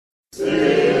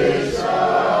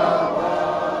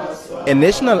A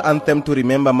national anthem to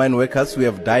remember mine workers who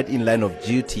have died in line of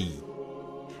duty.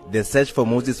 The search for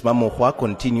Moses Zwane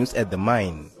continues at the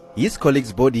mine. His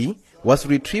colleague's body was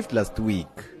retrieved last week.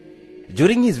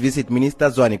 During his visit, Minister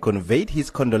Zwane conveyed his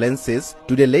condolences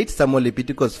to the late Samuel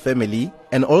Lepitiko's family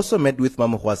and also met with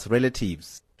Mamokgwa's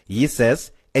relatives. He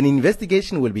says an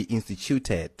investigation will be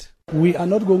instituted. We are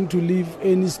not going to leave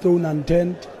any stone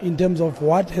unturned in terms of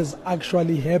what has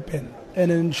actually happened, and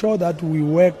ensure that we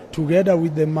work together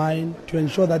with the mine to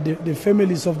ensure that the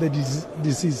families of the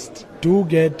deceased do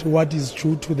get what is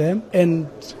due to them, and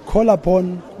call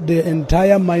upon the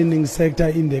entire mining sector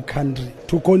in the country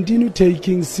to continue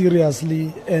taking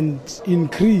seriously and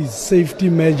increase safety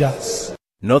measures.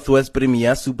 Northwest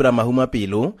Premier Supra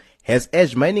Mahumapelo has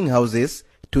urged mining houses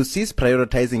to cease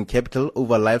prioritizing capital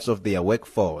over lives of their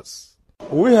workforce.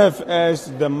 We have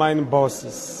urged the mine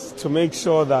bosses to make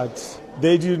sure that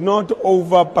they do not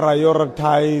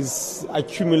over-prioritize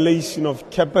accumulation of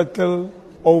capital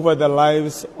over the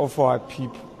lives of our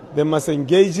people. They must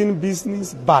engage in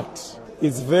business, but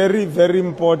it's very, very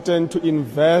important to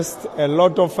invest a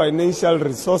lot of financial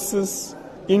resources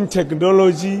in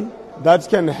technology that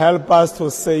can help us to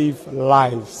save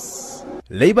lives.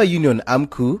 Labor Union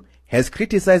AMCU has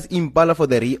criticized Impala for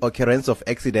the reoccurrence of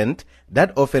accidents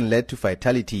that often led to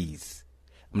fatalities.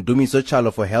 Mdumiso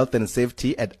Chalo for Health and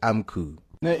Safety at AMCU.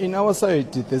 In our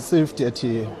side, the safety at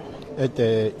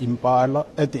the Impala,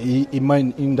 at the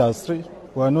mine industry,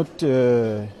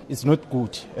 it's not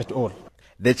good at all.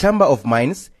 The Chamber of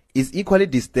Mines is equally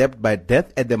disturbed by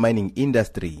death at the mining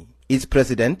industry. Its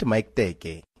president, Mike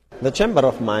Teke. The Chamber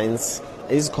of Mines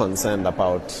is concerned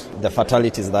about the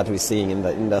fatalities that we're seeing in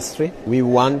the industry. We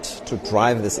want to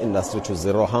drive this industry to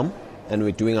zero harm, and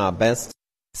we're doing our best.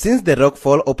 Since the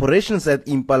rockfall, operations at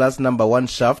Impala's #1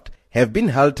 shaft have been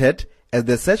halted as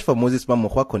the search for Moses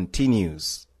Zwane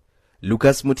continues.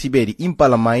 Lucas Mothibedi,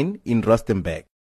 Impala Mine in Rustenburg.